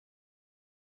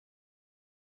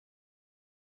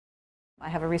I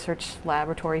have a research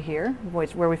laboratory here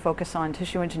where we focus on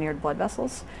tissue-engineered blood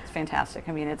vessels. It's fantastic.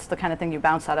 I mean, it's the kind of thing you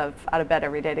bounce out of bed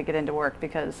every day to get into work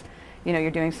because, you know,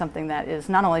 you're doing something that is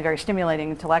not only very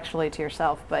stimulating intellectually to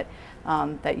yourself, but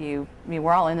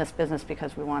we're all in this business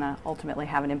because we want to ultimately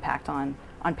have an impact on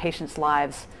patients'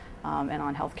 lives and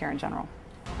on healthcare in general.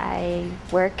 I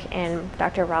work in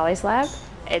Dr. Rolle's lab.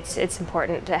 It's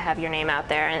important to have your name out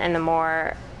there, and the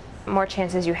more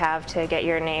chances you have to get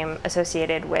your name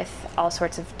associated with all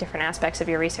sorts of different aspects of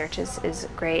your research is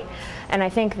great. And I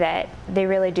think that they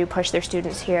really do push their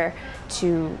students here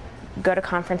to go to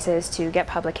conferences, to get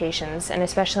publications, and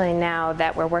especially now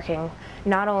that we're working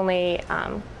not only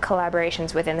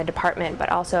collaborations within the department, but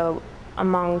also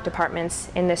among departments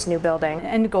in this new building. The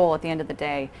end goal at the end of the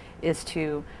day is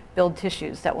to build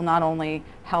tissues that will not only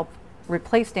help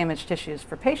replace damaged tissues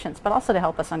for patients, but also to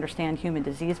help us understand human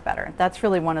disease better. That's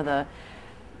really one of the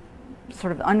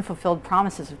sort of unfulfilled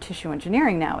promises of tissue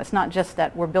engineering now. It's not just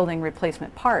that we're building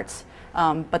replacement parts,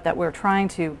 but that we're trying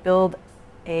to build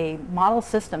a model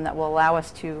system that will allow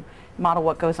us to model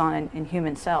what goes on in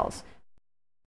human cells.